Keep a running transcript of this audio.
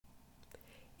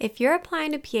If you're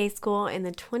applying to PA school in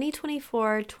the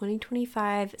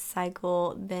 2024-2025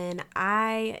 cycle, then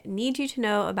I need you to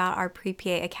know about our Pre-PA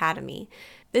Academy.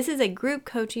 This is a group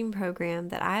coaching program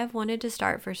that I have wanted to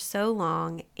start for so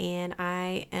long, and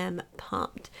I am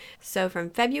pumped. So from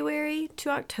February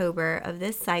to October of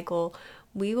this cycle,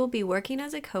 we will be working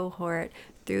as a cohort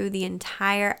through the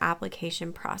entire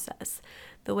application process.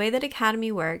 The way that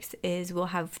Academy works is we'll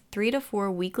have 3 to 4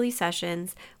 weekly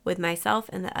sessions with myself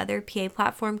and the other PA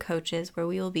platform coaches where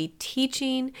we will be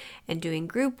teaching and doing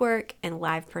group work and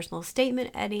live personal statement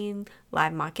editing,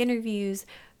 live mock interviews,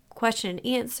 question and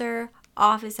answer,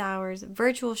 office hours,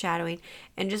 virtual shadowing,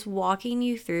 and just walking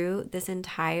you through this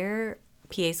entire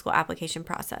PA school application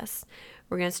process.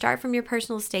 We're going to start from your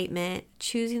personal statement,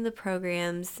 choosing the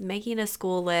programs, making a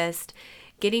school list,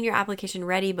 getting your application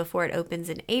ready before it opens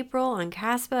in April on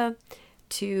CASPA,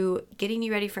 to getting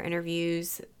you ready for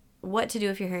interviews, what to do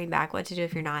if you're hearing back, what to do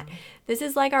if you're not. This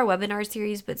is like our webinar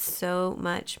series, but so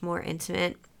much more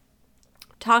intimate.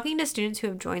 Talking to students who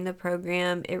have joined the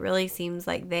program, it really seems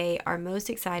like they are most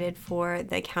excited for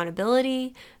the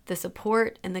accountability, the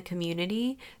support, and the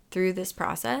community through this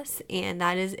process, and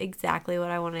that is exactly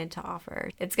what I wanted to offer.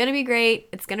 It's going to be great.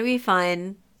 It's going to be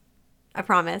fun. I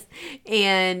promise.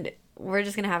 And we're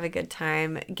just going to have a good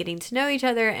time getting to know each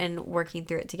other and working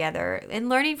through it together and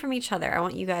learning from each other. I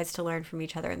want you guys to learn from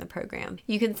each other in the program.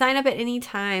 You can sign up at any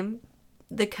time.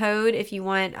 The code, if you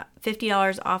want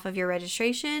 $50 off of your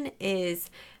registration, is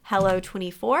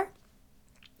HELLO24.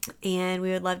 And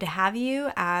we would love to have you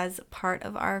as part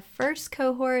of our first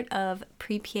cohort of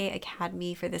Pre-PA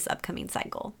Academy for this upcoming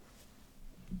cycle.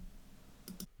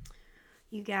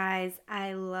 You guys,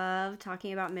 I love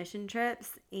talking about mission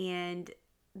trips, and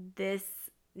this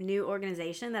new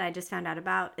organization that I just found out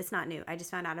about, it's not new, I just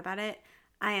found out about it.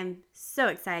 I am so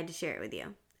excited to share it with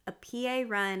you. A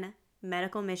PA-run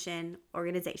medical mission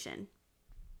organization.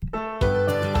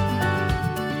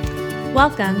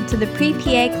 Welcome to the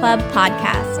Pre-PA Club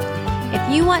podcast. If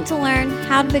you want to learn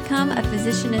how to become a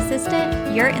physician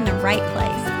assistant, you're in the right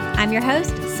place. I'm your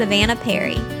host, Savannah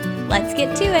Perry. Let's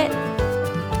get to it.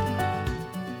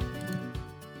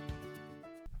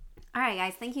 All right,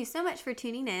 guys, thank you so much for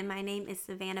tuning in. My name is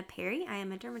Savannah Perry. I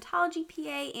am a dermatology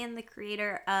PA and the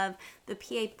creator of the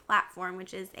PA platform,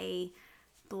 which is a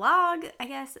blog, I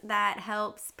guess, that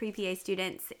helps pre-PA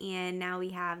students. And now we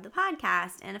have the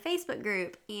podcast and a Facebook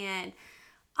group and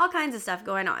all kinds of stuff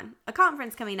going on. A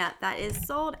conference coming up that is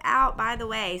sold out, by the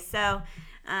way. So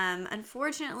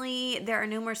unfortunately, there are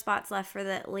no more spots left for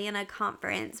the Atlanta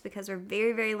conference because we're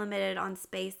very, very limited on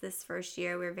space this first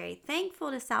year. We're very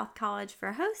thankful to South College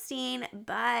for hosting,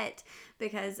 but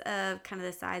because of kind of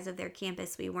the size of their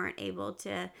campus, we weren't able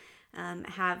to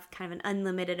have kind of an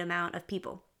unlimited amount of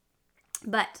people.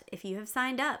 But if you have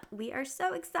signed up, we are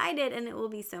so excited and it will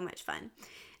be so much fun.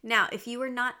 Now, if you were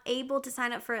not able to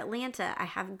sign up for Atlanta, I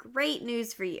have great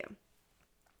news for you.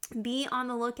 Be on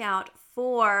the lookout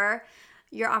for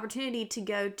your opportunity to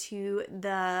go to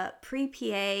the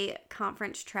Pre-PA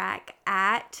conference track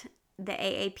at the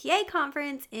AAPA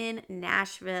conference in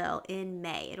Nashville in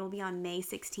May. It will be on May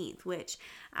 16th, which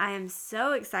I am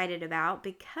so excited about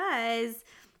because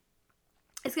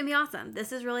it's going to be awesome.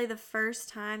 This is really the first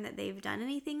time that they've done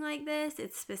anything like this.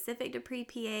 It's specific to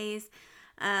pre-PAs.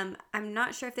 I'm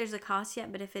not sure if there's a cost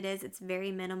yet, but if it is, it's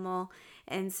very minimal.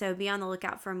 And so be on the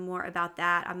lookout for more about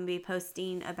that. I'm going to be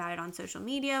posting about it on social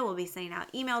media. We'll be sending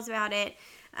out emails about it.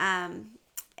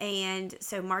 And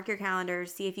so mark your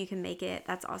calendars, see if you can make it.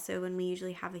 That's also when we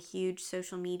usually have a huge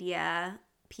social media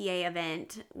PA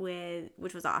event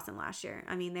which was awesome last year.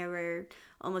 I mean, there were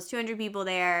almost 200 people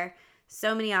there.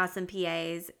 So many awesome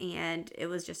PAs, and it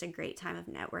was just a great time of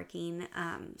networking.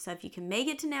 So if you can make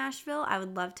it to Nashville, I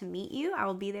would love to meet you. I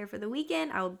will be there for the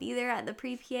weekend. I will be there at the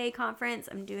Pre-PA conference.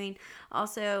 I'm doing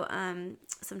also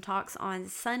some talks on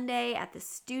Sunday at the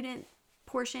student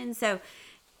portion. So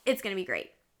it's going to be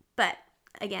great. But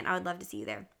again, I would love to see you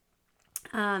there.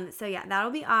 So yeah,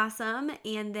 that'll be awesome.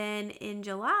 And then in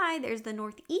July, there's the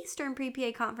Northeastern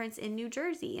Pre-PA conference in New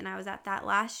Jersey, and I was at that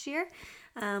last year.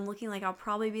 Looking like I'll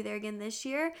probably be there again this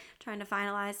year, trying to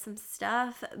finalize some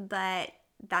stuff, but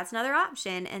that's another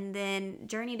option. And then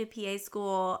Journey to PA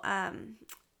School,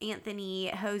 Anthony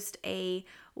hosts a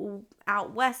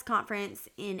out west conference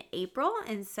in April,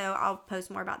 and so I'll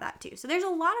post more about that too. So there's a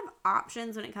lot of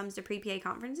options when it comes to pre-PA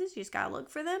conferences. You just gotta look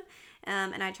for them,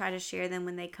 and I try to share them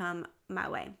when they come my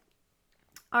way.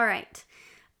 All right.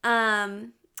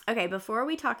 Okay, before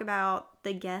we talk about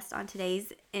the guest on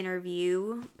today's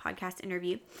podcast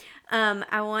interview,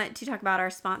 I want to talk about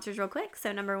our sponsors real quick.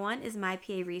 So number one is My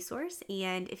PA Resource.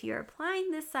 And if you're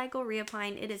applying this cycle,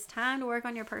 reapplying, it is time to work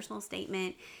on your personal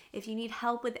statement. If you need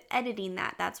help with editing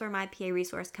that, that's where My PA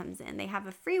Resource comes in. They have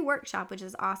a free workshop, which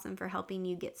is awesome for helping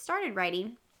you get started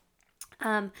writing.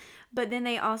 But then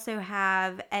they also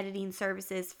have editing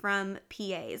services from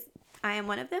PAs. I am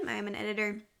one of them. I am an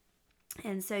editor.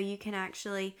 And so you can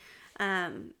actually,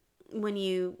 when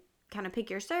you kind of pick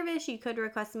your service, you could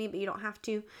request me, but you don't have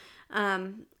to.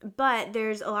 But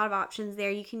there's a lot of options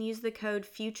there. You can use the code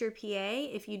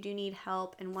FUTUREPA if you do need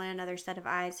help and want another set of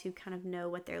eyes who kind of know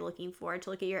what they're looking for to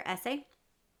look at your essay.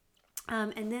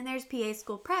 And then there's PA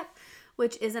School Prep,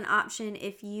 which is an option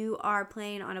if you are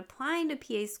planning on applying to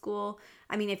PA school.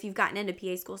 If you've gotten into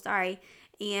PA school,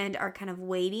 and are kind of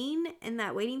waiting in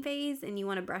that waiting phase and you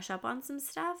want to brush up on some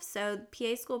stuff. So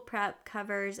PA School Prep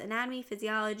covers anatomy,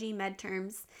 physiology, med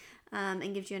terms,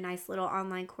 and gives you a nice little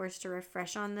online course to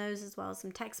refresh on those, as well as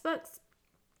some textbooks,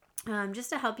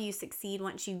 just to help you succeed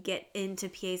once you get into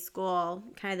PA school,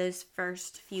 kind of those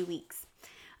first few weeks.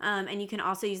 And you can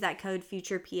also use that code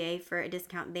FUTUREPA for a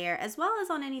discount there, as well as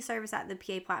on any service at the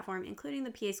PA platform, including the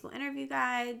PA School Interview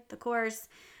Guide, the course,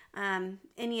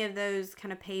 any of those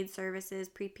kind of paid services,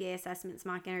 pre-PA assessments,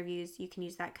 mock interviews, you can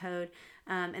use that code.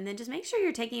 And then just make sure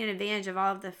you're taking advantage of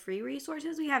all of the free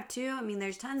resources we have too.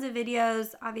 There's tons of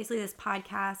videos, obviously this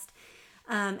podcast.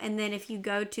 And then if you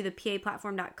go to the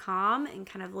paplatform.com and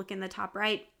kind of look in the top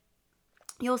right,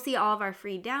 you'll see all of our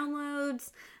free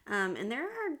downloads. And there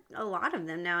are a lot of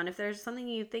them now. And if there's something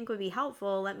you think would be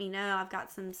helpful, let me know. I've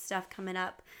got some stuff coming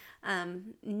up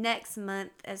next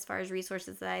month as far as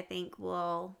resources that I think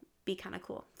will be kind of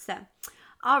cool. So,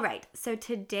 all right. So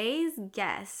today's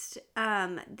guest,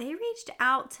 they reached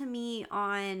out to me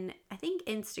on, I think,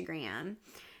 Instagram.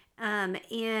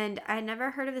 And I never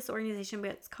heard of this organization,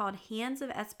 but it's called Hands of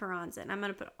Esperanza. And I'm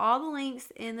going to put all the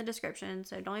links in the description,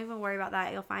 so don't even worry about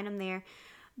that. You'll find them there.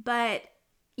 But,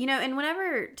 and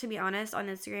whenever, to be honest, on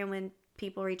Instagram, when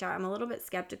people reach out, I'm a little bit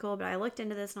skeptical, but I looked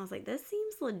into this and I was like, this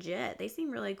seems legit. They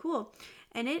seem really cool.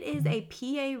 And it is a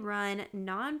PA-run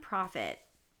nonprofit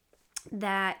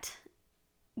that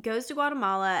goes to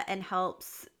Guatemala and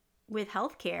helps with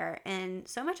healthcare and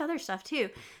so much other stuff too.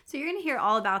 So you're going to hear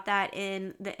all about that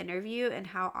in the interview and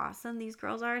how awesome these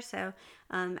girls are. So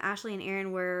Ashley and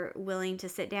Erin were willing to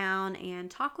sit down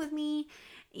and talk with me.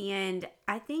 And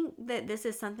I think that this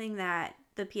is something that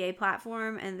the PA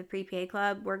platform and the Pre-PA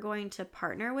Club, we're going to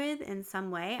partner with in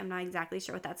some way. I'm not exactly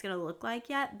sure what that's going to look like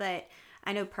yet, but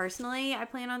I know personally I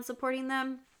plan on supporting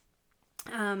them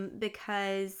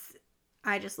because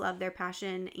I just love their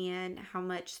passion and how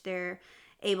much they're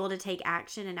able to take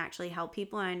action and actually help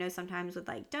people. And I know sometimes with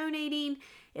donating,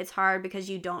 it's hard because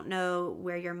you don't know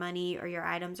where your money or your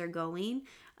items are going.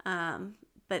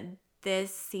 But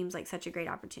this seems like such a great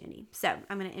opportunity. So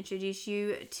I'm going to introduce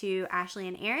you to Ashley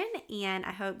and Erin, and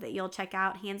I hope that you'll check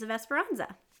out Hands of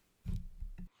Esperanza.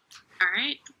 All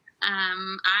right.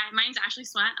 My name's Ashley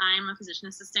Sweat. I'm a physician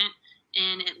assistant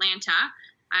in Atlanta.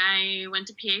 I went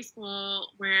to PA school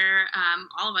where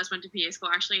all of us went to PA school,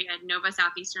 actually at Nova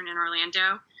Southeastern in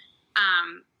Orlando.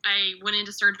 I went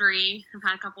into surgery. I've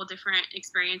had a couple of different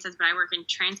experiences, but I work in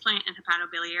transplant and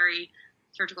hepatobiliary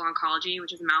surgical oncology,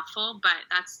 which is a mouthful, but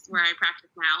that's where I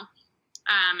practice now.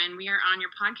 And we are on your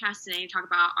podcast today to talk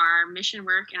about our mission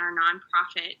work and our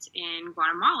nonprofit in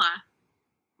Guatemala.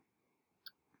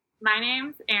 My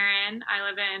name's Erin. I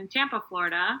live in Tampa,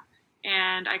 Florida,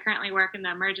 and I currently work in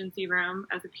the emergency room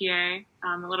as a PA.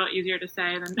 A little easier to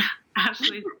say than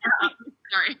Ashley's job.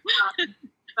 Sorry.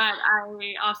 But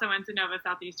I also went to Nova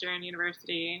Southeastern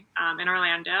University in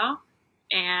Orlando,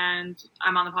 and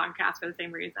I'm on the podcast for the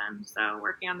same reason. So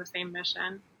working on the same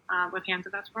mission with Hands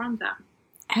of Esperanza.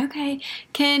 Okay.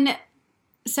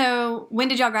 So when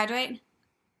did y'all graduate?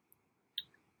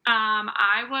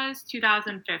 I was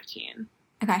 2015.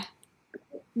 Okay.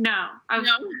 No. That's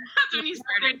when you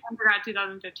started. Undergrad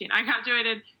 2015. I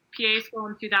graduated PA school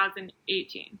in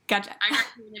 2018. Gotcha. I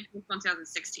graduated in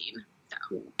 2016.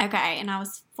 So. Okay, and I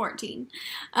was 14.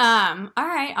 All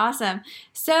right, awesome.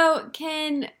 So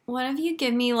can one of you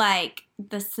give me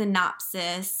the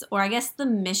synopsis, or I guess the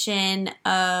mission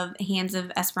of Hands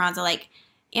of Esperanza,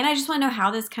 and I just want to know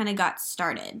how this kind of got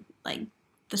started,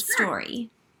 the story.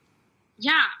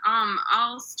 Yeah,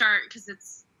 I'll start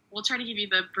because we'll try to give you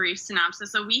the brief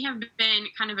synopsis. So we have been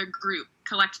kind of a group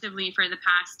collectively for the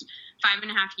past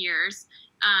 5.5 years.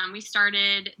 We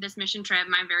started this mission trip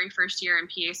my very first year in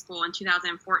PA school in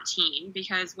 2014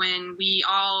 because when we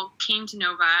all came to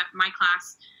Nova, my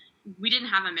class, we didn't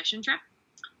have a mission trip.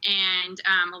 And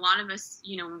a lot of us,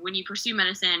 you know, when you pursue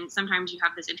medicine, sometimes you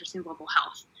have this interest in global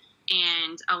health.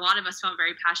 And a lot of us felt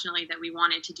very passionately that we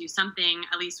wanted to do something,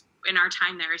 at least in our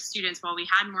time there as students, while we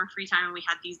had more free time and we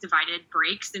had these divided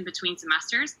breaks in between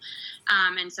semesters.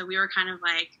 And so we were kind of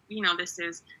like, you know, this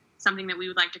is something that we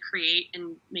would like to create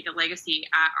and make a legacy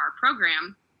at our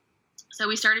program. So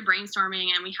we started brainstorming,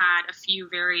 and we had a few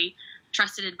very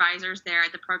trusted advisors there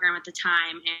at the program at the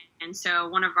time. And so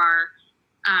one of our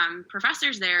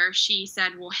professors there, she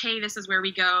said, well, hey, this is where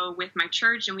we go with my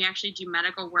church, and we actually do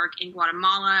medical work in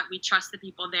Guatemala. We trust the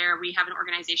people there. We have an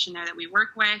organization there that we work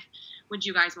with. Would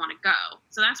you guys want to go?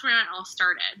 So that's where it all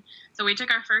started. So we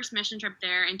took our first mission trip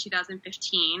there in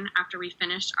 2015 after we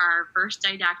finished our first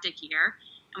didactic year,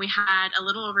 and we had a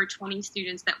little over 20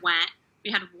 students that went.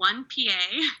 We had one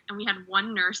PA and we had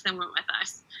one nurse that went with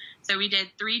us. So we did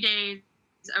 3 days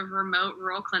of remote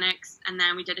rural clinics, and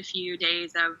then we did a few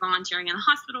days of volunteering in the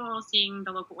hospital, seeing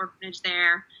the local orphanage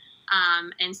there.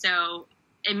 And so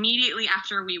immediately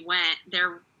after we went,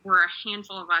 there were a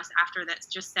handful of us after that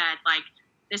just said, like,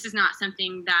 this is not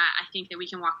something that I think that we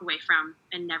can walk away from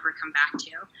and never come back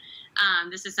to.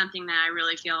 This is something that I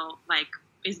really feel like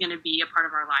is going to be a part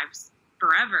of our lives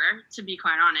forever, to be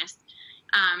quite honest.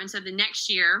 And so the next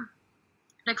year,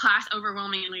 the class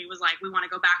overwhelmingly was like, we want to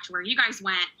go back to where you guys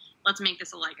went. Let's make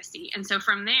this a legacy. And so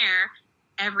from there,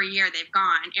 every year they've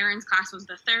gone. Erin's class was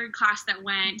the third class that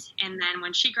went. And then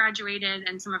when she graduated,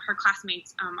 and some of her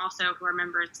classmates also, who are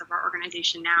members of our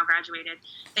organization now, graduated,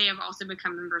 they have also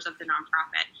become members of the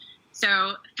nonprofit.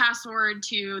 So fast forward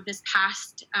to this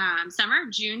past summer,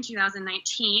 June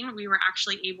 2019, we were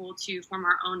actually able to form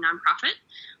our own nonprofit,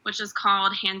 which is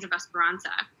called Hands of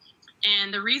Esperanza.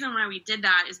 And the reason why we did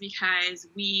that is because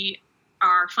we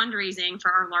are fundraising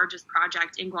for our largest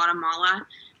project in Guatemala,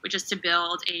 which is to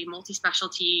build a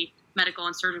multi-specialty medical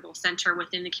and surgical center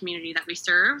within the community that we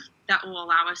serve that will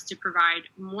allow us to provide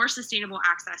more sustainable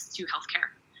access to healthcare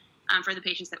for the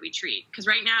patients that we treat. Because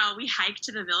right now we hike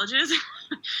to the villages,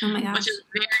 Oh my gosh. which is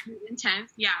very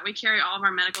intense. Yeah, we carry all of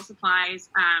our medical supplies.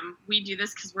 We do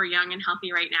this because we're young and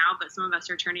healthy right now, but some of us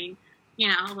are turning, you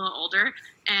know, a little older.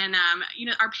 And, you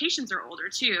know, our patients are older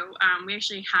too. We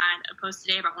actually had a post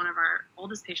today about one of our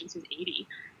oldest patients who's 80.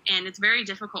 And it's very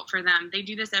difficult for them. They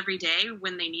do this every day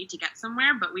when they need to get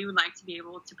somewhere, but we would like to be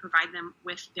able to provide them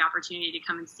with the opportunity to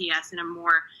come and see us in a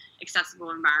more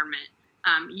accessible environment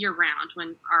year round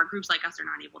when our groups like us are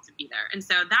not able to be there. And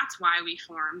so that's why we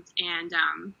formed. And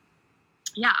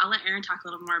yeah, I'll let Erin talk a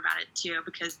little more about it too,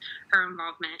 because her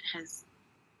involvement has,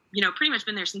 you know, pretty much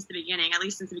been there since the beginning, at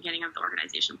least since the beginning of the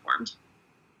organization formed.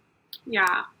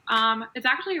 Yeah, it's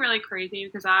actually really crazy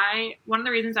because one of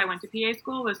the reasons I went to PA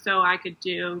school was so I could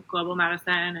do global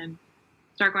medicine and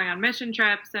start going on mission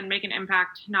trips and make an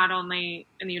impact not only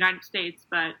in the United States,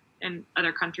 but in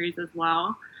other countries as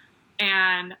well.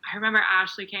 And I remember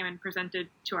Ashley came and presented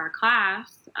to our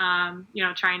class, you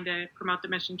know, trying to promote the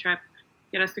mission trip,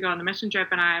 get us to go on the mission trip.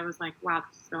 And I was like, wow,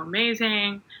 this is so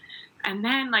amazing. And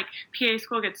then, like, PA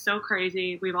school gets so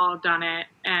crazy. We've all done it.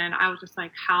 And I was just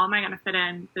like, how am I going to fit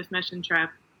in this mission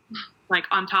trip, like,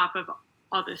 on top of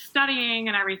all this studying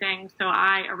and everything? So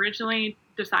I originally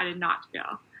decided not to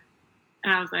go.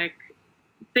 And I was, like,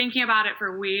 thinking about it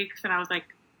for weeks. And I was like,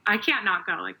 I can't not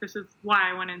go. Like, this is why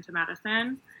I went into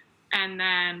medicine. And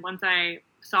then once I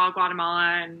saw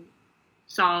Guatemala and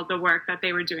saw the work that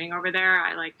they were doing over there,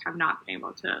 I, like, have not been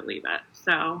able to leave it.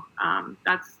 So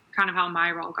that's kind of how my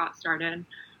role got started.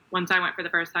 Once I went for the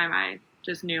first time, I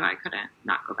just knew I couldn't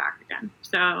not go back again.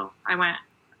 So I went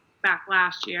back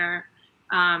last year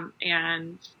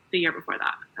and the year before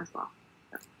that as well.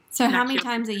 So how many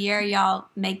times a year are y'all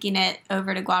making it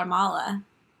over to Guatemala?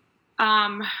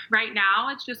 Right now,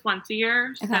 it's just once a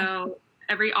year. Okay. So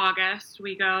every August,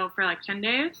 we go for like 10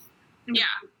 days. Yeah.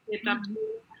 It's up to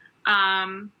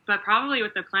but probably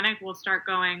with the clinic, we'll start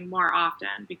going more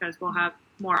often because we'll have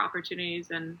more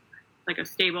opportunities and like a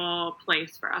stable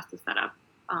place for us to set up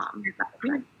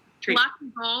treatment. Lots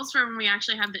of goals for when we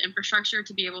actually have the infrastructure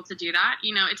to be able to do that.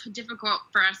 You know, it's difficult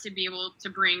for us to be able to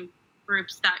bring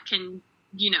groups that can,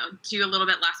 you know, do a little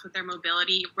bit less with their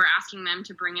mobility. We're asking them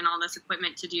to bring in all this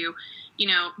equipment to do, you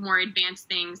know, more advanced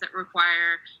things that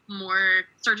require more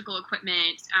surgical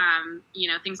equipment, you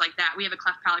know, things like that. We have a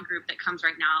cleft palate group that comes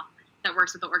right now that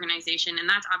works with the organization, and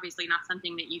that's obviously not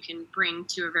something that you can bring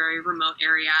to a very remote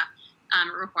area.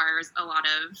 It requires a lot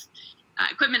of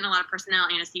equipment, and a lot of personnel,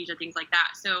 anesthesia, things like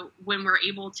that. So when we're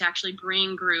able to actually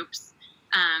bring groups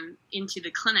into the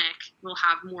clinic, we'll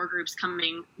have more groups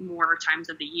coming more times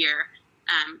of the year.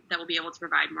 that will be able to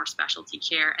provide more specialty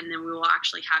care. And then we will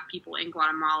actually have people in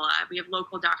Guatemala. We have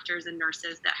local doctors and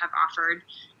nurses that have offered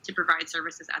to provide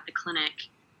services at the clinic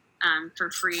for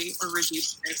free or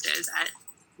reduced prices at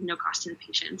no cost to the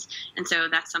patients. And so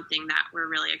that's something that we're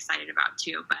really excited about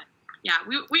too. But yeah,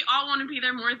 we all want to be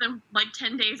there more than like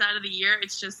 10 days out of the year.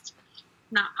 It's just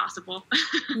not possible.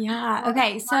 Yeah.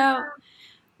 Okay. So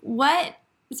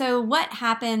what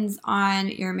happens on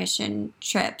your mission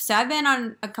trip? So I've been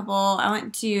on a couple. I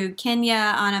went to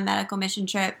Kenya on a medical mission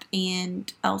trip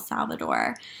and El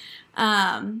Salvador.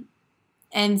 And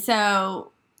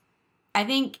so I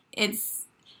think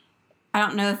I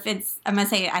don't know if I'm going to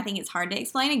say, I think it's hard to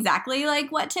explain exactly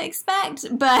like what to expect,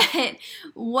 but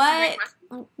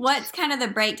what's kind of the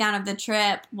breakdown of the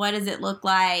trip? What does it look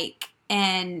like?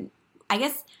 And I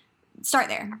guess start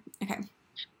there. Okay.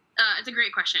 It's a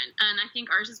great question. And I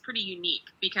think ours is pretty unique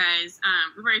because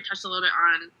we've already touched a little bit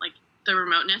on like the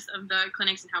remoteness of the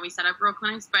clinics and how we set up rural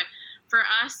clinics. But for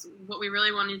us, what we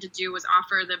really wanted to do was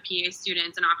offer the PA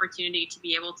students an opportunity to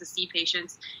be able to see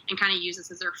patients and kind of use this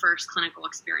as their first clinical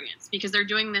experience, because they're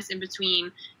doing this in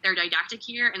between their didactic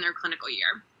year and their clinical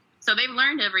year. So they've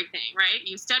learned everything, right?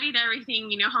 You've studied everything.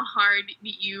 You know how hard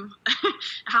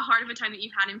how hard of a time that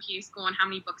you've had in PA school and how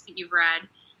many books that you've read.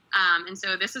 And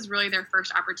so this is really their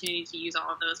first opportunity to use all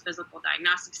of those physical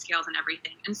diagnostic skills and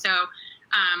everything. And so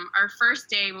our first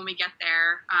day when we get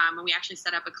there, when we actually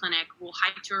set up a clinic, we'll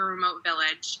hike to a remote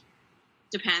village.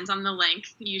 Depends on the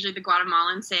length. Usually the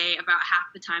Guatemalans say about half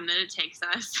the time that it takes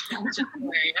us, which is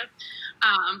hilarious.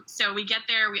 So we get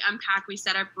there, we unpack, we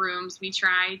set up rooms, we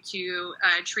try to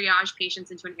triage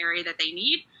patients into an area that they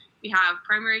need. We have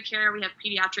primary care, we have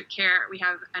pediatric care, we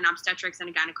have an obstetrics and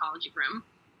a gynecology room.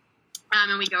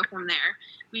 And we go from there.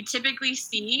 We typically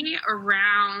see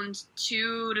around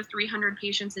 200 to 300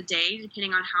 patients a day,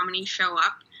 depending on how many show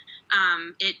up.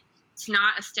 It's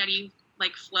not a steady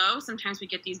flow. Sometimes we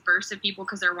get these bursts of people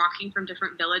because they're walking from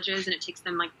different villages, and it takes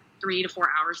them 3 to 4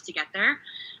 hours to get there.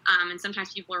 And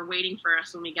sometimes people are waiting for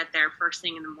us when we get there first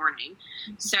thing in the morning.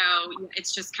 So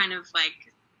it's just kind of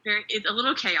it's a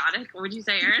little chaotic. What would you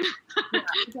say, Erin? Yeah,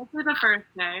 especially the first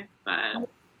day, but.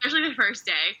 Especially the first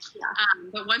day. Yeah.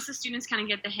 But once the students kind of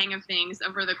get the hang of things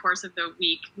over the course of the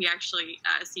week, we actually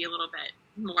see a little bit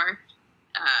more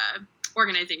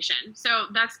organization. So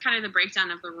that's kind of the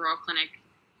breakdown of the rural clinic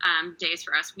days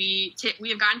for us. We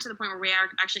have gotten to the point where we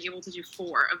are actually able to do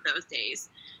 4 of those days.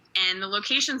 And the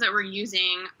locations that we're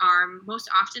using are most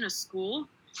often a school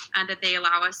that they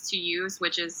allow us to use,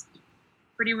 which is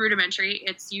pretty rudimentary.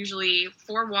 It's usually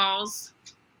 4 walls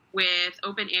with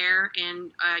open air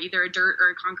and either a dirt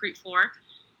or a concrete floor.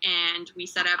 And we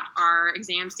set up our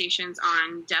exam stations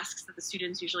on desks that the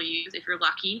students usually use. If you're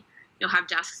lucky, you'll have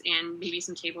desks and maybe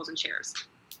some tables and chairs.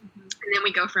 Mm-hmm. And then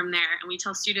we go from there, and we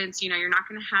tell students, you're not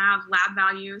going to have lab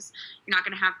values. You're not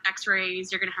going to have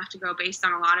x-rays. You're going to have to go based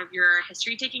on a lot of your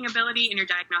history-taking ability and your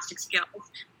diagnostic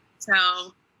skills. So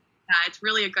it's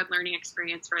really a good learning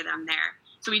experience for them there.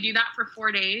 So we do that for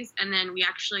 4 days, and then we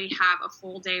actually have a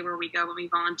full day where we go and we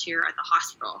volunteer at the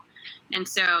hospital. And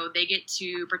so they get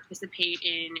to participate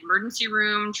in emergency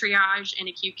room triage and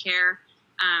acute care.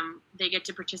 They get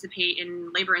to participate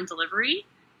in labor and delivery.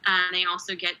 And they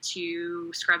also get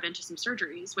to scrub into some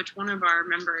surgeries, which one of our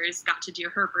members got to do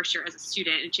her first year as a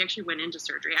student, and she actually went into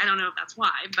surgery. I don't know if that's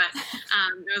why, but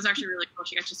it was actually really cool.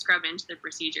 She got to scrub into the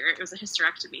procedure. It was a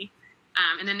hysterectomy.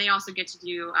 And then they also get to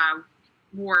do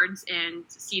wards and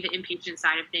see the inpatient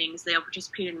side of things. They'll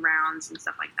participate in rounds and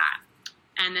stuff like that.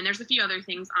 And then there's a few other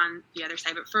things on the other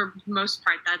side, but for the most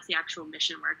part, that's the actual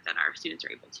mission work that our students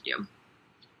are able to do.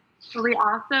 So we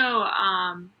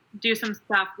also do some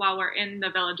stuff while we're in the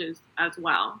villages as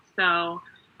well. So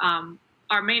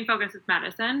our main focus is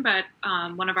medicine, but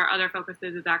one of our other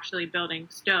focuses is actually building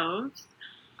stoves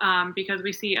because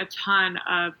we see a ton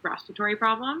of respiratory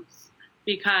problems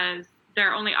because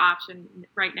their only option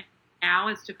right now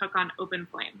is to cook on open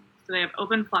flames. So they have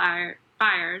open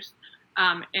fires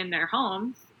in their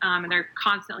homes, and they're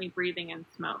constantly breathing in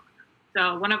smoke.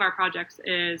 So one of our projects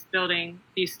is building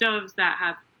these stoves that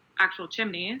have actual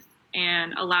chimneys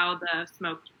and allow the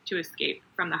smoke to escape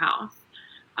from the house.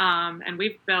 And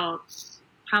we've built,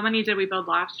 how many did we build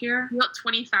last year? We built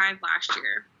 25 last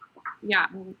year. Yeah,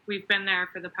 we've been there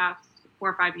for the past 4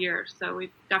 or 5 years, so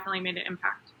we've definitely made an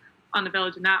impact on the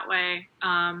village in that way.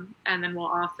 And then we'll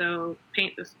also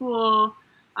paint the school,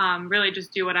 really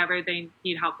just do whatever they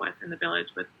need help with in the village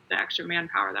with the extra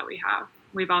manpower that we have.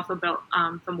 We've also built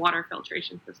some water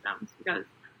filtration systems because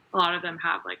a lot of them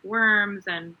have worms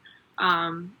and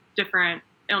different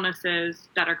illnesses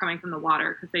that are coming from the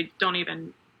water because they don't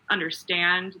even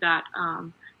understand that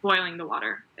boiling the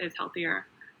water is healthier.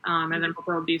 And then we'll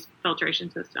build these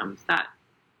filtration systems that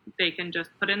they can just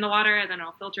put in the water, and then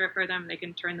it'll filter it for them. They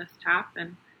can turn this tap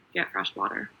and get fresh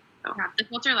water. So. Yeah, the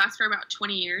filter lasts for about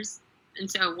 20 years. And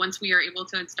so once we are able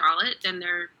to install it, then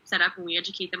they're set up and we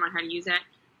educate them on how to use it.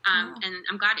 And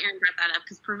I'm glad Erin brought that up,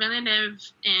 because preventative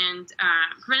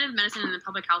medicine and the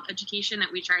public health education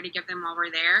that we try to give them while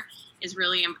we're there is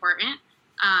really important.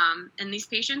 And these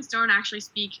patients don't actually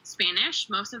speak Spanish.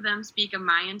 Most of them speak a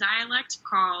Mayan dialect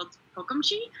called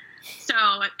Pocumchi. So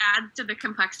it adds to the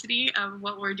complexity of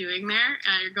what we're doing there.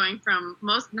 You're going from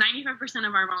 95%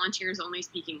 of our volunteers only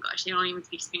speak English. They don't even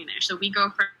speak Spanish. So we go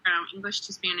from English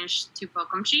to Spanish to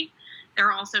Pocumchi. There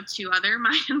are also 2 other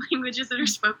Mayan languages that are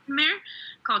spoken there,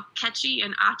 called Quechua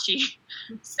and Achi.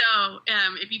 So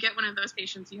if you get one of those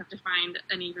patients, you have to find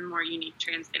an even more unique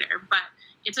translator. But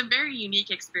it's a very unique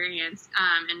experience,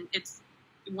 and it's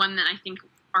one that I think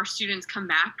our students come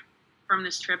back from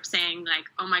this trip saying, like,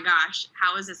 oh my gosh,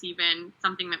 how is this even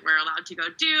something that we're allowed to go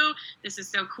do? This is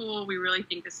so cool. We really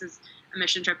think this is a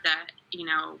mission trip that,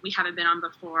 we haven't been on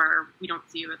before. We don't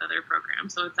see with other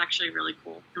programs. So it's actually really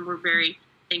cool. And we're very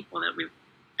thankful that we've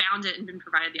found it and been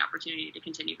provided the opportunity to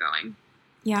continue going.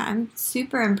 Yeah, I'm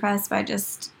super impressed by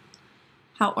just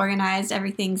how organized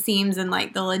everything seems and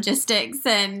like the logistics.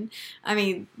 And I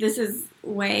mean, this is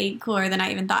way cooler than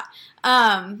I even thought.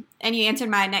 And you answered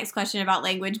my next question about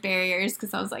language barriers,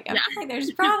 because I was like, okay,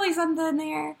 there's probably something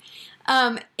there.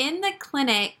 In the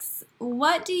clinics,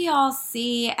 what do y'all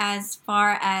see as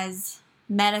far as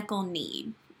medical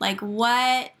need? Like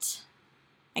what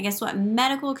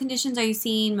medical conditions are you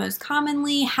seeing most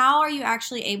commonly? How are you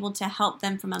actually able to help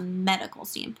them from a medical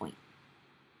standpoint?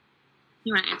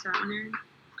 You want to answer that one, Erin?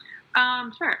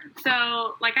 Sure.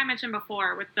 So, like I mentioned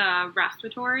before, with the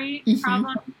respiratory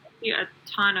problem, we see a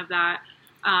ton of that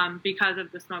because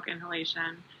of the smoke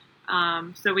inhalation.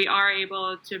 So we are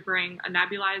able to bring a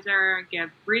nebulizer, give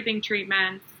breathing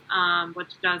treatments, which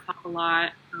does help a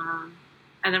lot.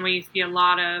 And then we see a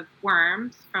lot of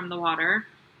worms from the water.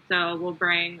 So we'll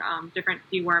bring different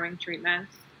deworming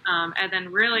treatments. And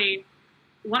then really,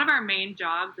 one of our main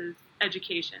jobs is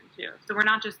education, too. So we're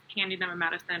not just handing them a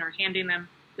medicine or handing them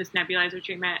this nebulizer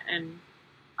treatment and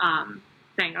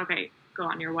saying, okay, go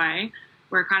on your way.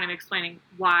 We're kind of explaining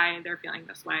why they're feeling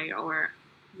this way, or,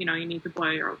 you need to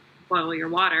boil your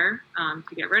water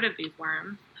to get rid of these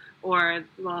worms. Or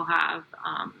we'll have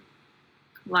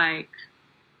like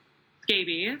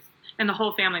scabies, and the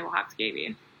whole family will have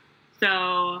scabies.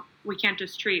 So we can't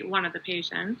just treat one of the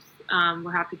patients. We'll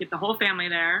have to get the whole family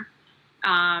there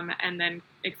and then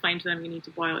explain to them you need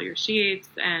to boil your sheets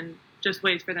and just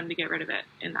ways for them to get rid of it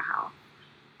in the house.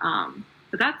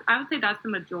 But I would say that's the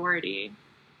majority.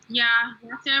 Yeah,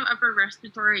 lots of upper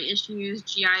respiratory issues,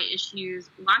 GI issues,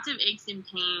 lots of aches and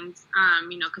pains,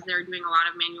 because they're doing a lot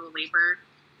of manual labor.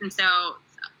 And so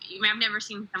I've never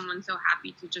seen someone so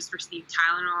happy to just receive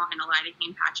Tylenol and a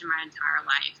lidocaine patch in my entire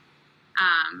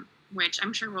life, which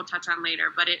I'm sure we'll touch on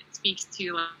later, but it speaks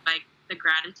to like the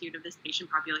gratitude of this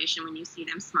patient population when you see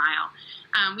them smile.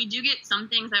 We do get some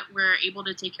things that we're able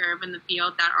to take care of in the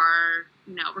field that are,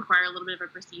 require a little bit of a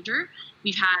procedure.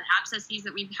 We've had abscesses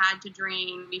that we've had to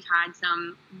drain. We've had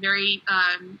some very,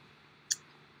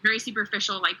 very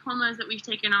superficial lipomas that we've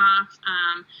taken off.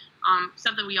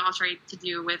 Stuff that we all try to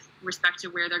do with respect to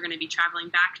where they're going to be traveling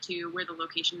back to, where the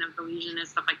location of the lesion is,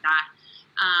 stuff like that.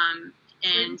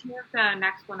 And we have the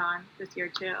next one on this year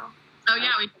too. Oh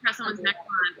yeah, we have someone's next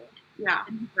one. Yeah,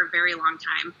 for a very long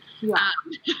time. Yeah,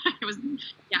 it was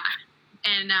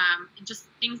and just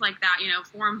things like that.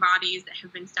 Foreign bodies that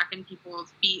have been stuck in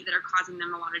people's feet that are causing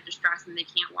them a lot of distress, and they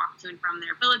can't walk to and from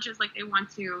their villages like they want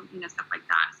to. Stuff like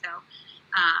that. So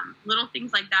little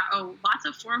things like that. Oh, lots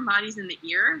of foreign bodies in the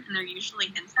ear, and they're usually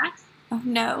insects. Oh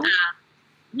no.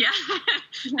 Yeah, that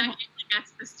usually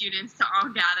gets the students to all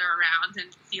gather around and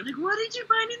see, like, what did you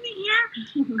find in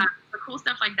the ear? So cool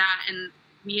stuff like that. And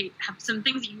we have some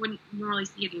things that you wouldn't normally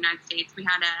see in the United States. We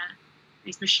had a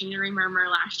nice machinery murmur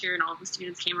last year, and all the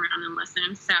students came around and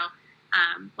listened. So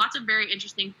lots of very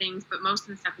interesting things, but most of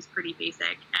the stuff is pretty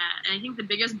basic. And I think the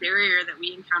biggest barrier that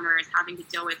we encounter is having to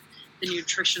deal with the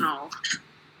nutritional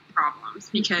problems,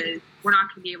 because we're not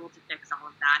going to be able to fix all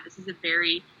of that. This is a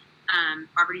very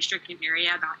poverty-stricken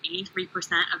area. About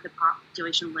 83% of the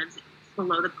population lives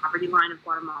below the poverty line of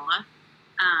Guatemala.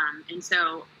 And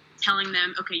so telling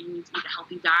them, okay, you need to eat a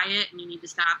healthy diet, and you need to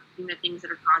stop eating the things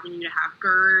that are causing you to have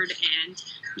GERD and,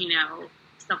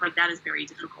 stuff like that is very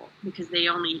difficult, because they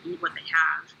only eat what they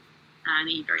have, and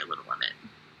they eat very little of it.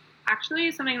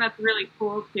 Actually, something that's really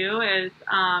cool, too, is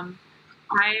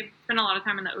I spend a lot of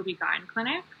time in the OB-GYN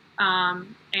clinic,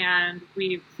 and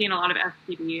we've seen a lot of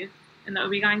STDs in the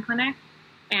OB-GYN clinic,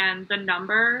 and the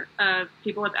number of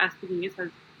people with STDs has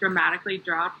dramatically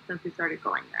dropped since we started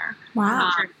going there.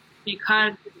 Wow.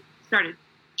 Because we started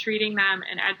treating them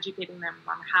and educating them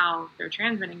on how they're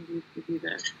transmitting these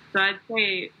diseases. So I'd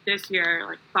say this year,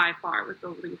 like by far, was the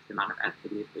least amount of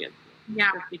STDs we had seen.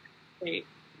 Yeah. Just because they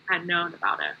had known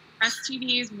about it.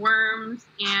 STDs, worms,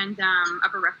 and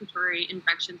upper respiratory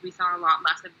infections we saw a lot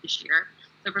less of this year.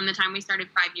 So from the time we started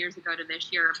 5 years ago to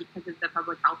this year, because of the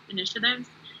public health initiatives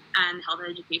and health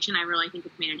education, I really think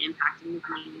it's made an impact in the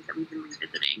communities that we've been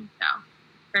revisiting. So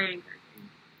very encouraging.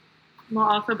 We'll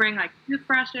also bring like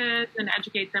toothbrushes and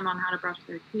educate them on how to brush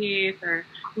their teeth or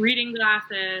reading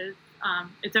glasses.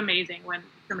 It's amazing when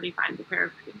somebody finds a pair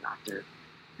of reading glasses.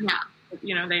 Yeah.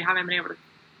 You know, they haven't been able to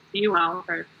see well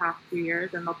for the past few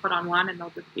years, and they'll put on one and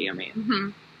they'll just see amazing. Mm-hmm.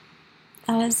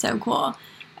 That is so cool.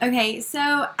 Okay,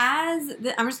 so I'm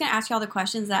just going to ask you all the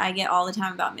questions that I get all the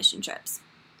time about mission trips.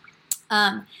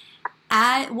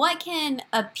 What can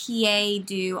a PA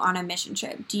do on a mission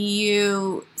trip? Do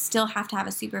you still have to have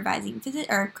a supervising physician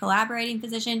or collaborating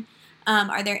physician?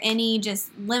 Are there any just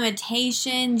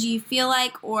limitations you feel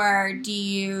like, or do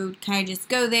you kind of just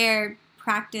go there,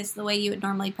 practice the way you would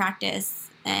normally practice,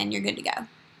 and you're good to go?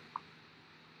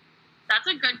 That's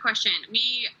a good question.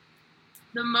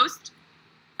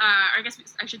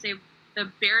 The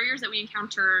barriers that we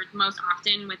encounter most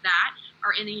often with that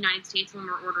are in the United States when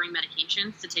we're ordering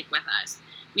medications to take with us.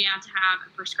 We have to have a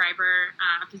prescriber,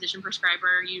 a physician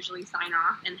prescriber, usually sign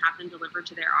off and have them delivered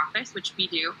to their office, which we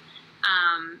do.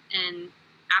 And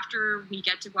after we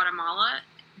get to Guatemala,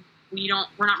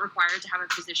 we're not required to have a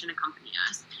physician accompany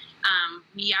us.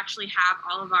 We actually have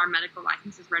all of our medical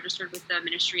licenses registered with the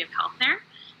Ministry of Health there.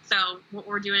 So what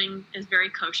we're doing is very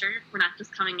kosher. We're not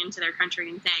just coming into their country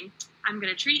and saying, I'm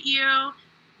going to treat you.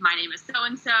 My name is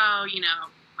so-and-so.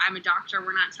 I'm a doctor.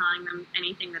 We're not telling them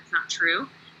anything that's not true.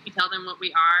 We tell them what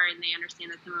we are, and they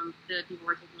understand that some of the people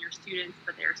we're taking are students,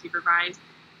 but they're supervised.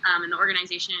 And the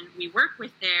organization we work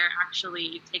with there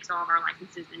actually takes all of our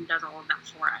licenses and does all of that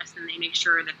for us. And they make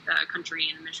sure that the country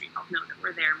and the Ministry of Health know that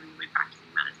we're there when we're practicing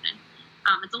medicine.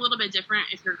 It's a little bit different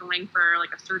if you're going for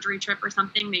like a surgery trip or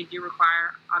something. They do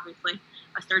require, obviously,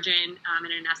 a surgeon and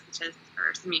an anesthetist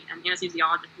or an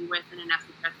anesthesiologist with an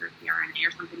anesthetist or CRNA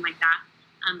or something like that.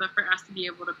 But for us to be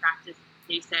able to practice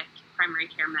basic primary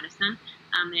care medicine,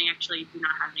 they actually do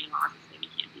not have any laws that say we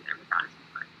can't be there without a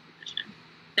supervised physician.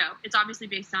 So it's obviously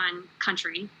based on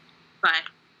country, but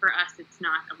for us, it's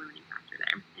not a limiting factor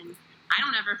there. And I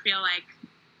don't ever feel like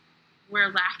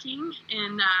we're lacking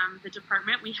in the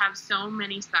department. We have so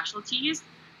many specialties.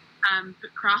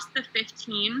 Across the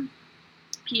 15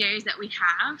 PAs that we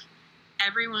have,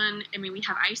 we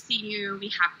have ICU, we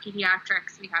have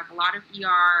pediatrics, we have a lot of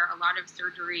ER, a lot of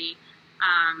surgery.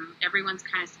 Everyone's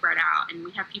kind of spread out. And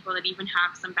we have people that even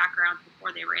have some backgrounds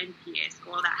before they were in PA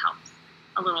school. That helps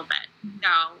a little bit. So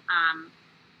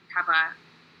we have a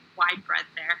wide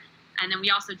breadth there. And then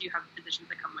we also do have physicians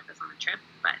that come with us on the trip,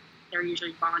 but they're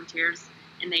usually volunteers,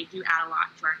 and they do add a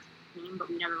lot to our team, but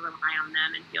we never rely on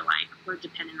them and feel like we're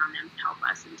dependent on them to help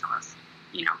us and tell us,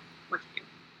 what to do.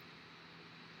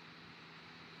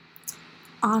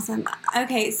 Awesome.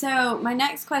 Okay, so my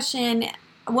next question,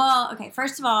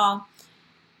 first of all,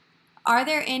 are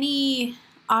there any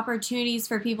opportunities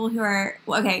for people who are,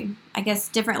 I guess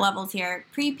different levels here,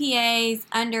 pre-PAs,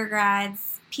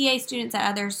 undergrads, PA students at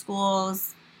other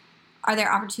schools? Are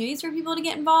there opportunities for people to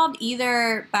get involved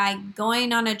either by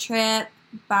going on a trip,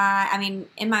 in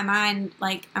my mind,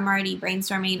 like I'm already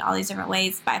brainstorming all these different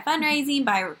ways, by fundraising,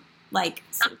 by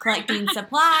collecting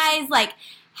supplies,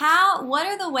 what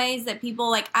are the ways that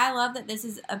people, I love that this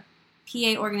is a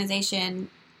PA organization,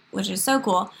 which is so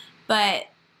cool, but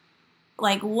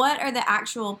what are the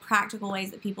actual practical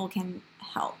ways that people can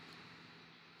help?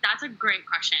 That's a great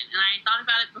question. And I thought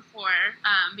about it before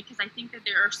because I think that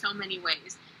there are so many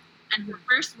ways. And the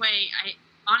first way,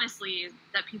 is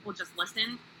that people just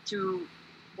listen to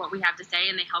what we have to say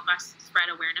and they help us spread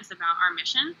awareness about our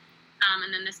mission.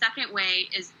 And then the second way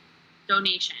is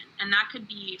donation. And that could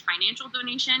be financial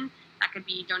donation, that could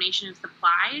be donation of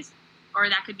supplies, or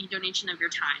that could be donation of your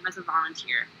time as a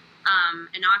volunteer.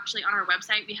 And actually on our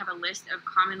website, we have a list of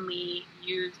commonly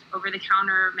used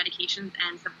over-the-counter medications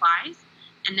and supplies.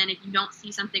 And then if you don't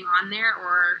see something on there,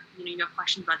 or you have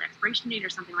questions about the expiration date or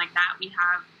something like that, we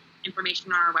have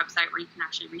information on our website where you can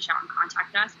actually reach out and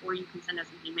contact us, or you can send us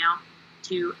an email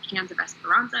to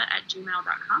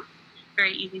handsofesperanza@gmail.com.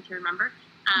 Very easy to remember.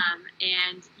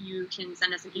 And you can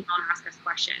send us an email and ask us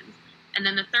questions. And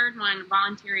then the third one,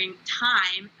 volunteering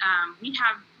time. We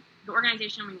have the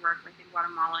organization we work with in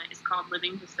Guatemala is called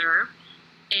Living to Serve,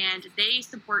 and they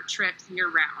support trips year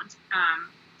round.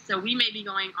 So we may be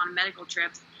going on medical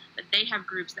trips, but they have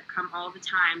groups that come all the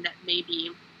time that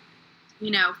maybe,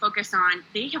 focus on,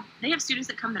 they have students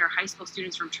that come that are high school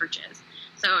students from churches.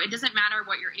 So it doesn't matter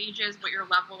what your age is, what your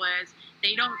level is.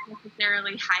 They don't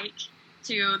necessarily hike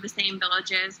to the same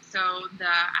villages. So the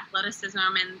athleticism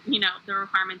and, the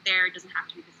requirement there doesn't have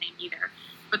to be the same either.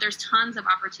 But there's tons of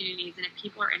opportunities. And if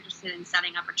people are interested in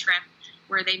setting up a trip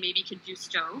where they maybe could do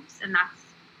stoves, and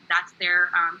that's their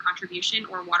contribution,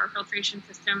 or water filtration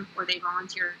system, or they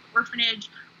volunteer at the orphanage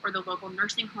or the local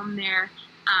nursing home there,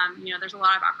 there's a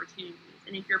lot of opportunities.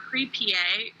 And if you're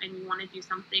pre-PA and you want to do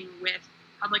something with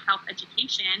public health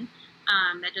education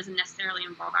that doesn't necessarily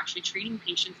involve actually treating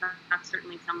patients, that's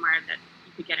certainly somewhere that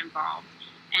you could get involved.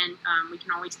 And we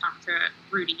can always talk to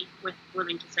Rudy with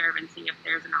Living to Serve and see if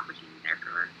there's an opportunity there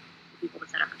for people to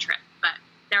set up a trip. But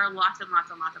there are lots and lots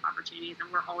and lots of opportunities,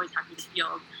 and we're always happy to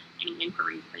field any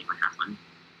inquiries if anyone has one.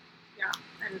 Yeah,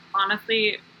 and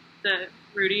honestly, the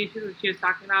Rudy who she was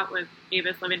talking about with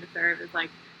Avis Living to Serve is like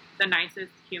the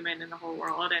nicest human in the whole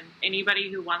world, and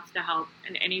anybody who wants to help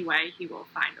in any way, he will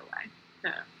find a way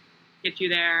to get you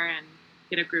there and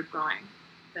get a group going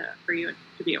for you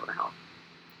to be able to help.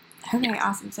 Okay,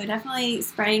 awesome. So definitely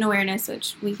spreading awareness,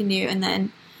 which we can do, and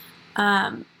then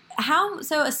a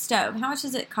stove. How much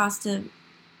does it cost to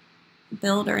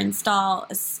build or install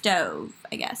a stove,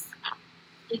 I guess?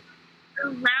 It's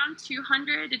around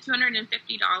 $200 to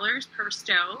 $250 per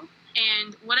stove.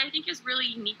 And what I think is really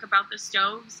unique about the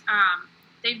stoves,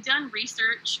 they've done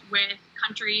research with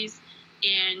countries,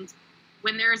 and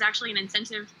when there is actually an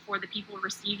incentive for the people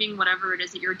receiving whatever it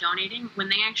is that you're donating, when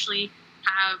they actually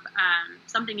have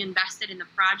something invested in the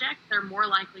project, they're more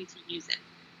likely to use it.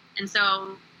 And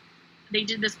so they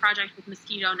did this project with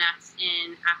mosquito nets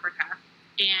in Africa.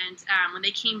 And when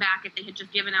they came back, if they had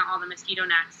just given out all the mosquito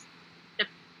nets,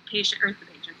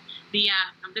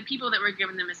 the people that were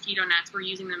given the mosquito nets were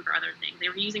using them for other things. They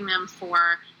were using them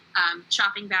for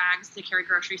shopping bags to carry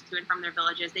groceries to and from their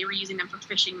villages. They were using them for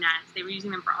fishing nets. They were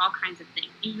using them for all kinds of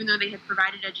things, even though they had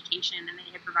provided education and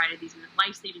they had provided these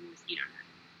life-saving mosquito nets.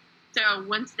 So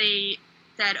once they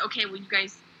said, okay, well, you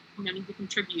guys need to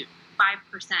contribute 5%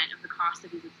 of the cost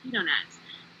of these mosquito nets,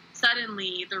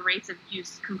 suddenly the rates of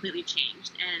use completely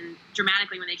changed. And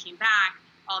dramatically, when they came back,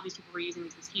 all of these people were using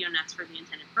these mosquito nets for the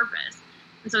intended purpose.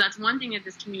 And so that's one thing that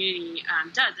this community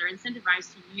does. They're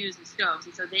incentivized to use the stoves.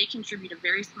 And so they contribute a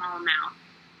very small amount,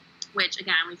 which,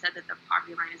 again, we said that the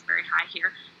poverty line is very high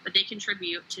here, but they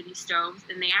contribute to these stoves.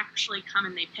 And they actually come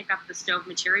and they pick up the stove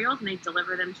materials and they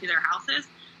deliver them to their houses,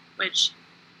 which,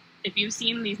 if you've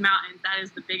seen these mountains, that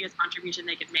is the biggest contribution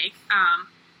they could make.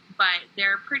 But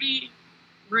they're pretty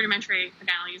rudimentary,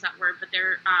 again, I'll use that word, but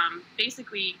they're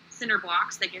basically cinder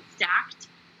blocks that get stacked.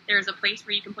 There's a place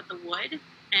where you can put the wood,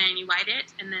 and you light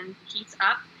it, and then it heats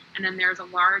up, and then there's a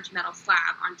large metal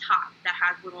slab on top that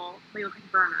has they look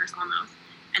like burners almost.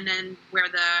 And then where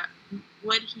the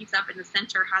wood heats up in the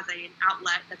center has an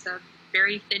outlet that's a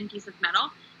very thin piece of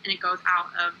metal, and it goes out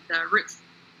of the roof.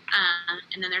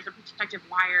 And then there's a protective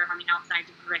wire on the outside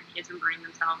to prevent kids from burning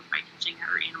themselves by touching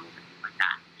other animals and things like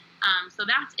that. So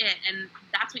that's it, and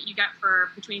that's what you get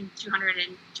for between $200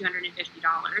 and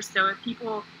 $250. So if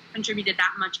people contributed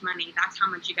that much money, that's how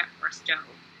much you get for a stove.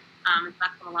 And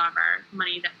that's what a lot of our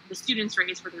money that the students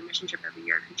raise for their mission trip every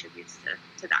year contributes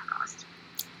to that cost.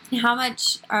 How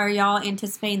much are y'all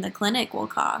anticipating the clinic will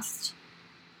cost?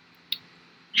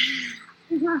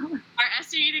 Our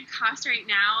estimated cost right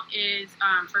now is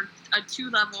for a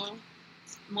 2-level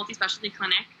multi-specialty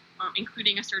clinic,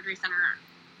 including a surgery center,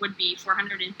 would be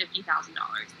 $450,000.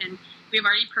 And we've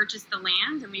already purchased the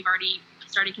land, and we've already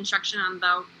started construction on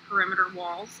the perimeter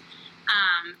walls.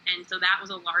 And so that was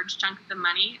a large chunk of the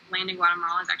money. Land in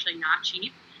Guatemala is actually not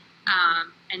cheap.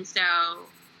 And so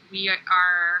we have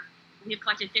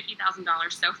collected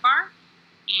 $50,000 so far,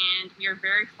 and we are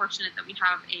very fortunate that we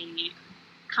have a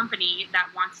company that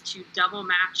wants to double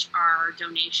match our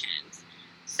donations.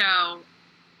 So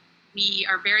we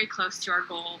are very close to our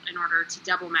goal in order to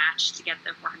double match to get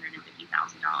the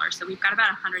 $450,000. So we've got about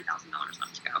 $100,000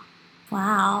 left to go.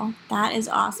 Wow, that is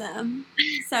awesome.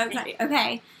 So exciting.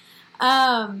 Okay.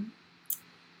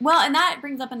 Well, and that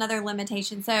brings up another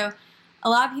limitation. So a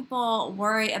lot of people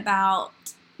worry about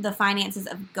the finances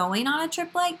of going on a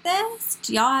trip like this.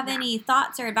 Do y'all have any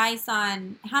thoughts or advice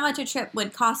on how much a trip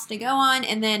would cost to go on,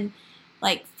 and then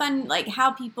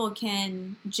how people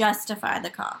can justify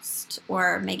the cost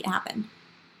or make it happen?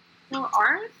 Well,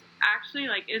 ours actually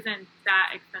isn't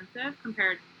that expensive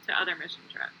compared to other mission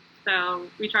trips. So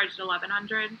we charged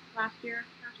 $1,100 last year.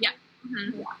 Yeah.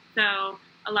 Mm-hmm. Yeah. So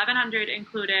 1,100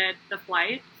 included the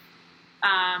flights.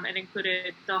 It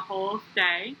included the whole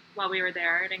stay while we were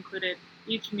there. It included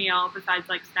each meal besides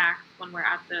like snacks when we're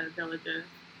at the villages.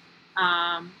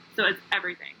 So it's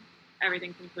everything.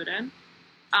 Everything's included.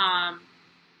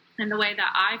 And the way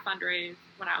that I fundraised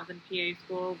when I was in PA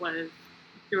school was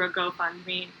through a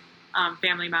GoFundMe,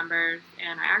 family members,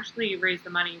 and I actually raised the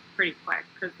money pretty quick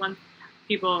because once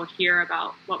people hear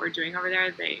about what we're doing over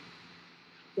there, they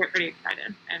get pretty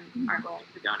excited and are willing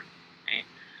to donate.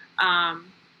 Right?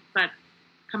 But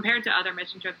compared to other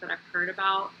mission trips that I've heard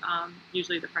about,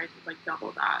 usually the price is like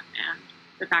double that, and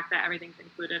the fact that everything's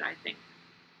included, I think,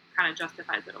 kind of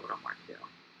justifies it a little more too.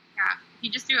 Yeah, if you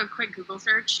just do a quick Google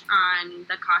search on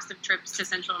the cost of trips to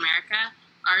Central America,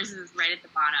 ours is right at the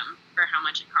bottom for how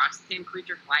much it costs to include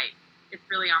your flight. It's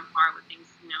really on par with things,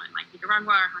 in like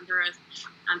Nicaragua or Honduras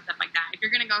and stuff like that. If you're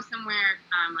going to go somewhere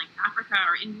like Africa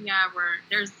or India where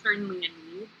there's certainly a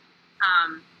need,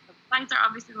 the flights are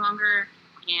obviously longer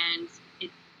and it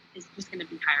is just going to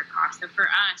be higher cost. So for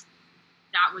us,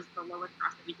 that was the lowest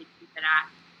cost that we could keep it at,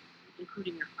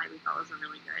 including your flight. We thought was a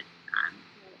really good.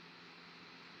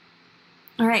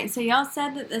 All right, so y'all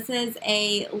said that this is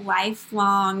a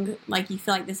lifelong, like you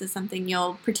feel like this is something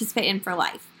you'll participate in for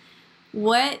life.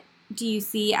 What do you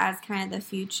see as kind of the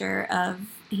future of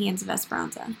Hands of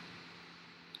Esperanza?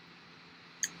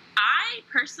 I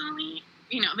personally,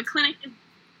 the clinic is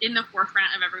in the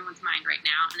forefront of everyone's mind right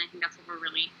now, and I think that's what we're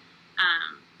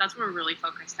really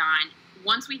focused on.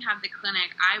 Once we have the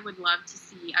clinic, I would love to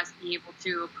see us be able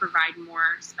to provide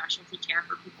more specialty care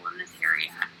for people in this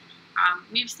area.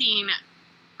 We've seen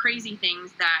crazy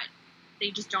things that they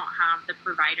just don't have the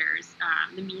providers,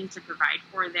 the means to provide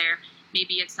for there.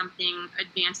 Maybe it's something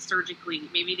advanced surgically.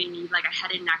 Maybe they need like a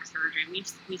head and neck surgeon.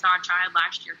 We saw a child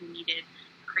last year who needed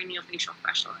a craniofacial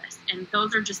specialist. And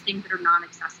those are just things that are not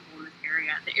accessible in this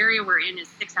area. The area we're in is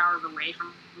 6 hours away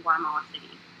from Guatemala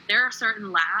City. There are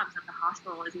certain labs that the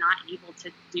hospital is not able to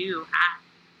do at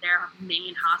their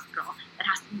main hospital that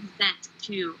has to be sent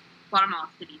to Guatemala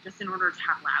City just in order to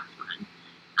have labs run.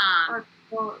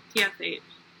 Well, TSH,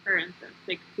 for instance,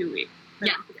 takes 2 weeks.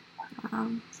 Yeah.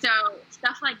 So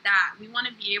stuff like that, we want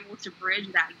to be able to bridge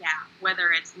that gap, whether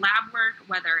it's lab work,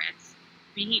 whether it's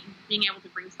being able to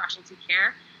bring specialty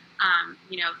care.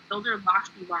 Those are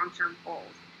lofty long-term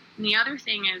goals. And the other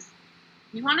thing is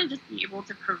we want to just be able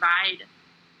to provide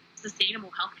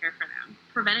sustainable health care for them,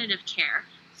 preventative care,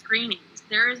 screenings.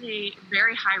 There is a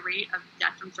very high rate of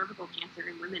death from cervical cancer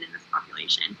in women in this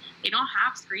population. They don't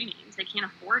have screenings, they can't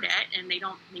afford it, and they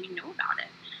don't maybe know about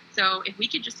it. So if we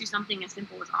could just do something as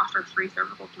simple as offer free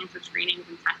cervical cancer screenings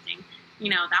and testing,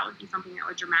 that would be something that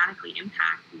would dramatically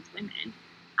impact these women.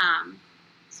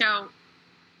 So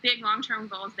big long-term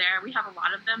goals there. We have a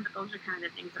lot of them, but those are kind of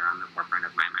the things that are on the forefront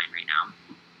of my mind right now.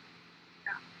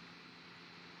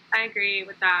 Yeah, I agree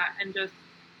with that. And just,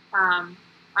 I'm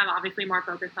obviously more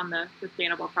focused on the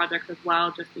sustainable projects as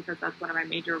well, just because that's one of my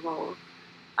major roles.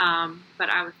 But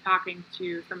I was talking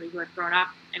to somebody who had grown up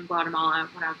in Guatemala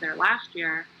when I was there last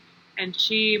year, and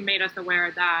she made us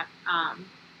aware that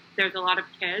there's a lot of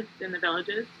kids in the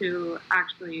villages who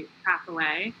actually pass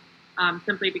away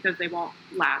simply because they won't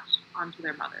latch onto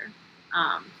their mothers.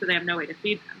 So they have no way to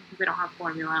feed them because they don't have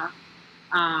formula.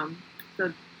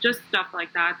 So just stuff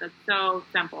like that that's so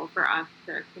simple for us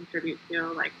to contribute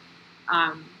to. Like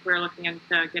we're looking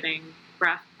into getting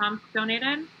breast pumps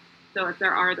donated. So if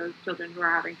there are those children who are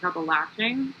having trouble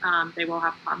latching, they will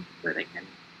have pumps where they can,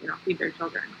 feed their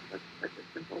children. That's such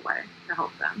a simple way to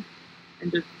help them.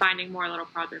 And just finding more little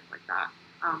projects like that,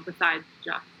 besides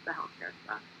just the healthcare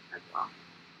stuff as well.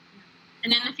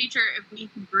 And in the future, if we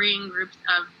can bring groups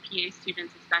of PA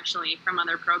students, especially from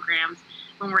other programs,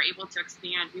 when we're able to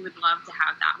expand, we would love to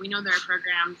have that. We know there are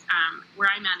programs where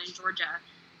I'm at in Georgia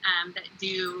that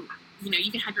do,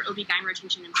 you can have your OB-GYN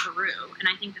rotation in Peru. And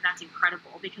I think that that's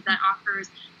incredible because that offers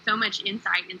so much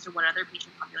insight into what other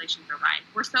patient populations are like.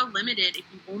 We're so limited if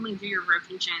you only do your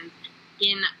rotations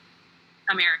in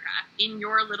America, in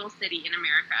your little city in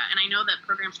America. And I know that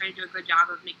programs try to do a good job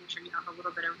of making sure you have a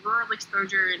little bit of rural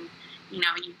exposure and, you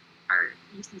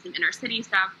see some inner city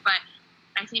stuff. But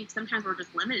I think sometimes we're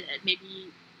just limited.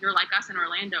 Maybe you're like us in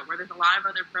Orlando where there's a lot of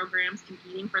other programs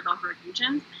competing for those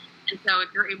rotations. And so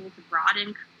if you're able to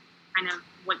broaden kind of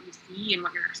what you see and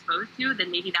what you're exposed to,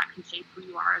 then maybe that can shape who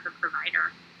you are as a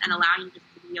provider and allow you just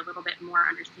to be a little bit more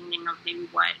understanding of maybe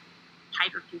what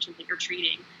type of patient that you're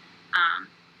treating.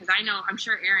 Because I'm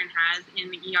sure Erin has in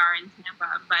the ER in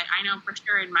Tampa, but I know for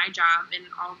sure in my job in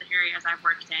all of the areas I've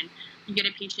worked in, you get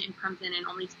a patient who comes in and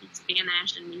only speaks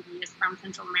Spanish and maybe is from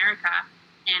Central America.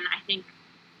 And I think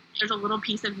there's a little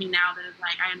piece of me now that is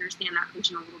like, I understand that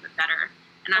patient a little bit better.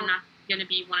 And I'm not going to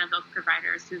be one of those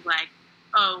providers who's like,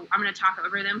 oh, I'm going to talk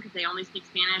over them because they only speak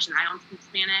Spanish and I don't speak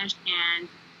Spanish, and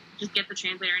just get the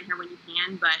translator in here when you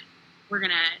can. But we're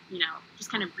going to, just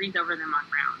kind of breathe over them on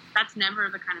rounds. That's never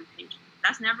the kind of patient.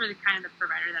 That's never the kind of the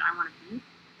provider that I want to be.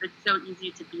 But it's so easy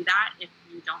to be that if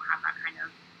you don't have that kind of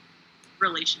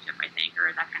relationship, I think,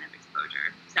 or that kind of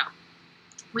exposure. So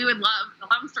we would love, a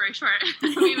long story short,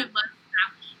 we would love to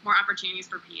have more opportunities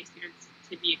for PA students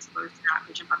to be exposed to that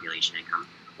patient population and come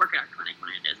work at our clinic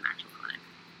when it is an actual clinic.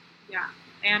 Yeah,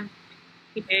 and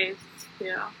PAs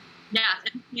too. Yeah,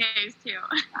 and PAs too.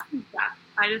 Yeah,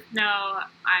 I just know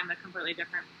I'm a completely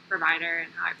different provider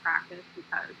in how I practice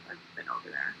because I've been over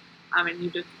there. And you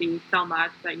just see so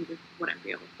much that you just wouldn't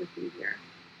be able to see here.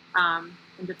 And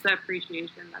just the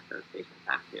appreciation that those patients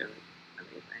have too is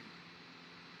amazing.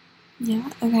 Yeah.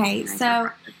 Okay.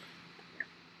 So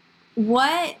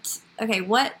what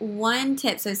one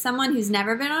tip, so someone who's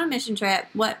never been on a mission trip,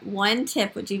 what one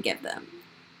tip would you give them?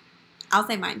 I'll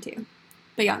say mine too,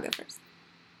 but y'all go first.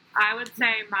 I would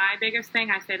say my biggest thing,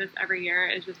 I say this every year,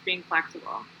 is just being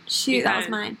flexible. Shoot, that was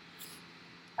mine.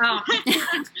 Oh,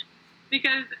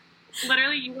 because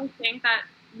literally you will think that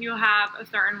you have a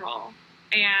certain role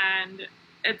and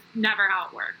it's never how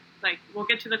it works. Like, we'll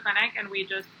get to the clinic and a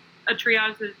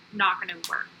triage is not going to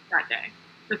work that day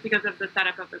just because of the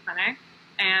setup of the clinic,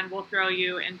 and we'll throw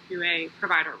you into a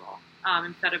provider role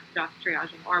instead of just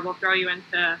triaging, or we'll throw you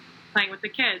into playing with the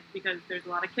kids because there's a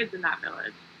lot of kids in that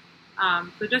village.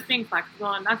 So just being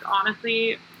flexible, and that's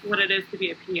honestly what it is to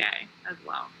be a PA as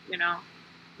well.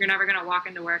 You're never going to walk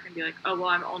into work and be like, oh, well,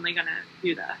 I'm only going to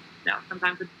do this. No,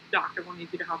 sometimes a doctor will need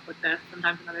you to help with this.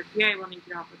 Sometimes another PA will need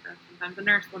you to help with this. Sometimes a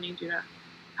nurse will need you to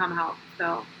come help.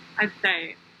 So I'd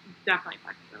say definitely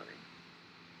flexibility.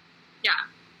 Yeah.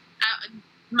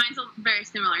 Mine's very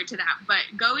similar to that, but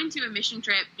go into a mission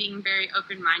trip being very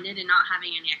open-minded and not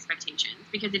having any expectations.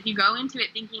 Because if you go into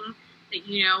it thinking that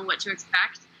you know what to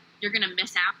expect, you're going to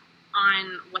miss out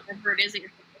on whatever it is that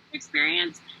you're supposed to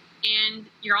experience, and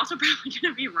you're also probably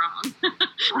going to be wrong.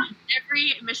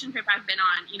 Every mission trip I've been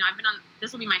on,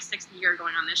 this will be my 6th year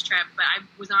going on this trip, but I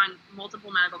was on multiple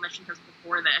medical mission trips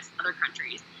before this, other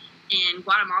countries. And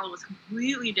Guatemala was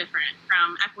completely different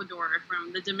from Ecuador,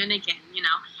 from the Dominican,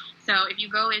 So if you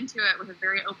go into it with a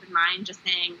very open mind, just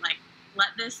saying, like,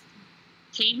 let this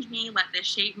change me, let this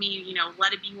shape me,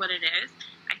 let it be what it is,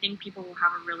 I think people will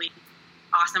have a really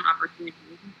awesome opportunity.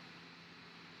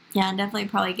 Yeah, and definitely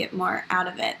probably get more out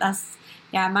of it.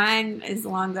 Mine is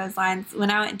along those lines. When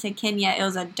I went to Kenya, it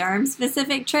was a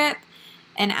derm-specific trip,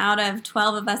 and out of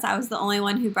 12 of us, I was the only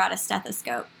one who brought a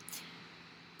stethoscope.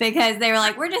 Because they were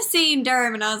like, we're just seeing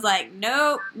derm. And I was like,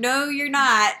 no, you're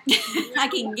not. I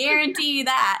can guarantee you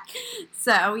that.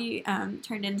 So we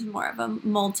turned into more of a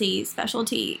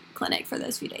multi-specialty clinic for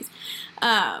those few days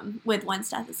with one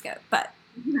stethoscope. But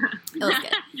it was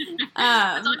good.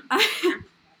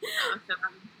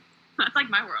 That's like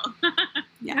my world.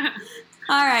 Yeah.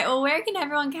 All right. Well, where can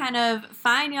everyone kind of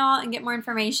find y'all and get more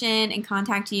information and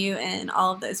contact you and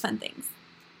all of those fun things?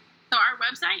 So our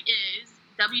website is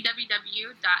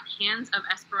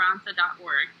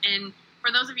www.handsofesperanza.org. And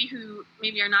for those of you who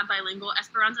maybe are not bilingual,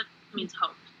 Esperanza means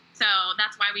hope. So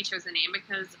that's why we chose the name,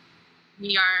 because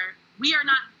we are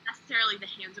not necessarily the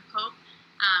hands of hope.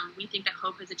 We think that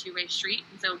hope is a two-way street.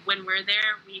 And so when we're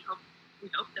there, we hope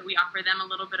that we offer them a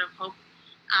little bit of hope.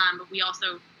 But we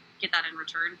also get that in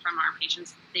return from our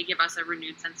patients. They give us a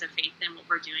renewed sense of faith in what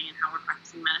we're doing and how we're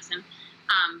practicing medicine.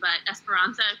 But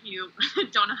Esperanza, if you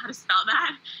don't know how to spell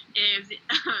that, is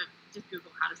just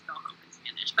Google how to spell hope in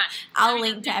Spanish. But I'll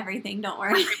link to everything, don't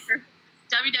worry.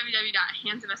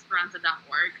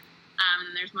 www.handsofesperanza.org.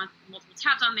 And there's multiple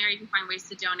tabs on there. You can find ways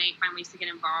to donate, find ways to get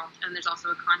involved. And there's also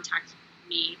a contact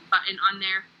me button on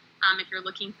there. If you're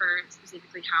looking for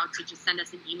specifically how to just send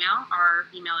us an email, our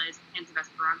email is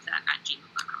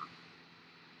handsofesperanza@gmail.com.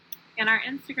 And our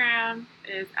Instagram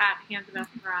is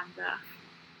 @handsofesperanza.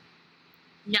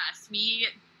 Yes, we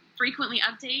frequently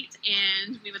update,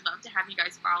 and we would love to have you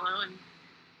guys follow and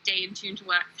stay in tune to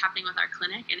what's happening with our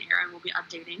clinic, and Erin will be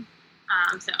updating.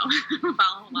 So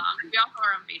follow along. We also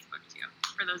are on Facebook, too,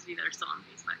 for those of you that are still on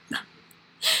Facebook. So.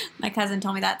 My cousin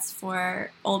told me that's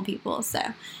for old people,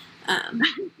 so... I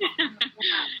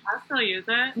still use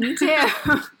it. Me too.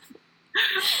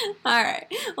 All right.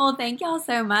 Well, thank y'all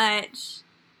so much.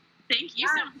 Thank you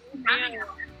so much for having us.